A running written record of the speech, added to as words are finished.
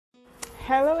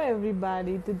Hello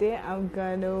everybody, today I'm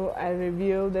gonna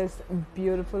review this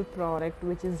beautiful product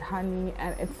which is honey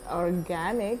and it's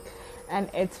organic and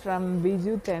it's from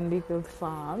Biju Thadathil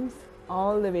farms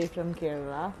all the way from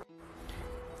Kerala,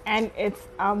 and it's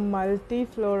a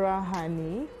multiflora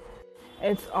honey.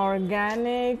 It's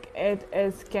organic, it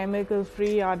is chemical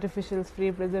free, artificial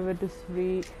free, preservatives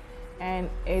free, and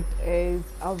it is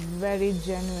a very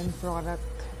genuine product.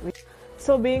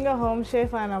 So being a home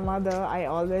chef and a mother, I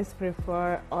always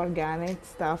prefer organic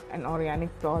stuff and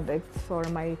organic products for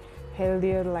my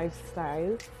healthier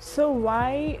lifestyle. So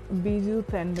why Biju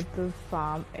Thadathil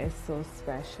farm is so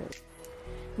special?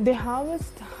 They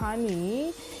harvest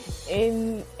honey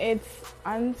in its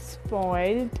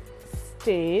unspoiled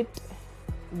state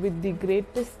with the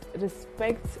greatest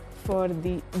respect for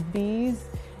the bees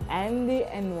and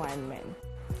the environment.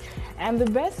 And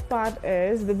the best part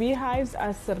is the beehives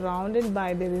are surrounded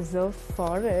by the reserve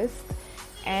forest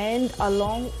and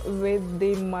along with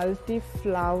the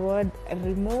multi-flowered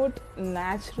remote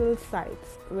natural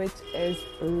sites, which is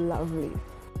lovely.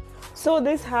 So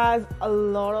this has a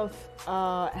lot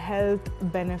of health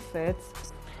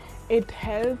benefits. It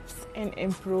helps in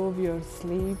improve your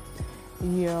sleep,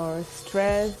 your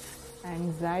stress,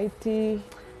 anxiety,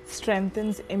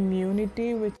 strengthens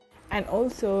immunity, and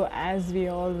also, as we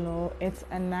all know, it's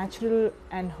a natural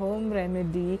and home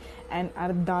remedy and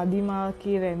our dadima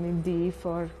ki remedy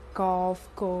for cough,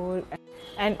 cold,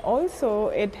 and also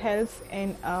it helps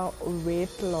in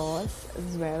weight loss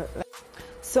as well.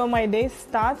 So my day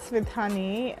starts with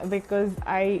honey because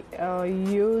I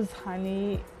use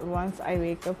honey once I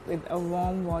wake up with a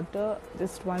warm water,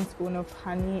 just 1 spoon of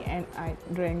honey, and I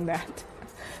drink that.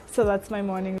 So that's my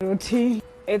morning routine.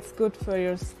 It's good for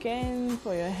your skin,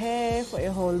 for your hair, for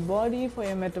your whole body, for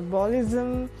your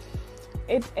metabolism.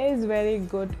 It is very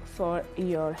good for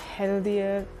your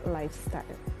healthier lifestyle.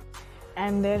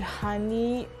 And their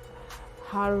honey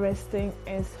harvesting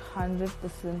is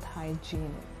 100%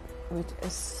 hygienic, which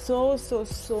is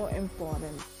so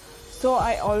important. So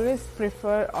I always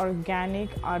prefer organic,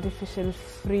 artificial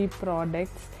free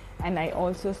products, and I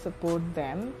also support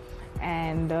them.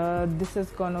 And this is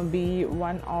gonna be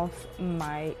one of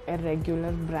my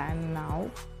regular brand now.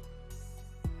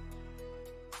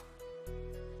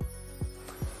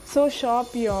 So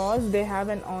shop yours. They have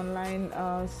an online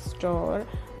store,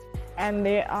 and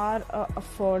they are a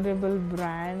affordable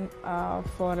brand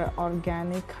for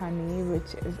organic honey,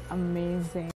 which is amazing.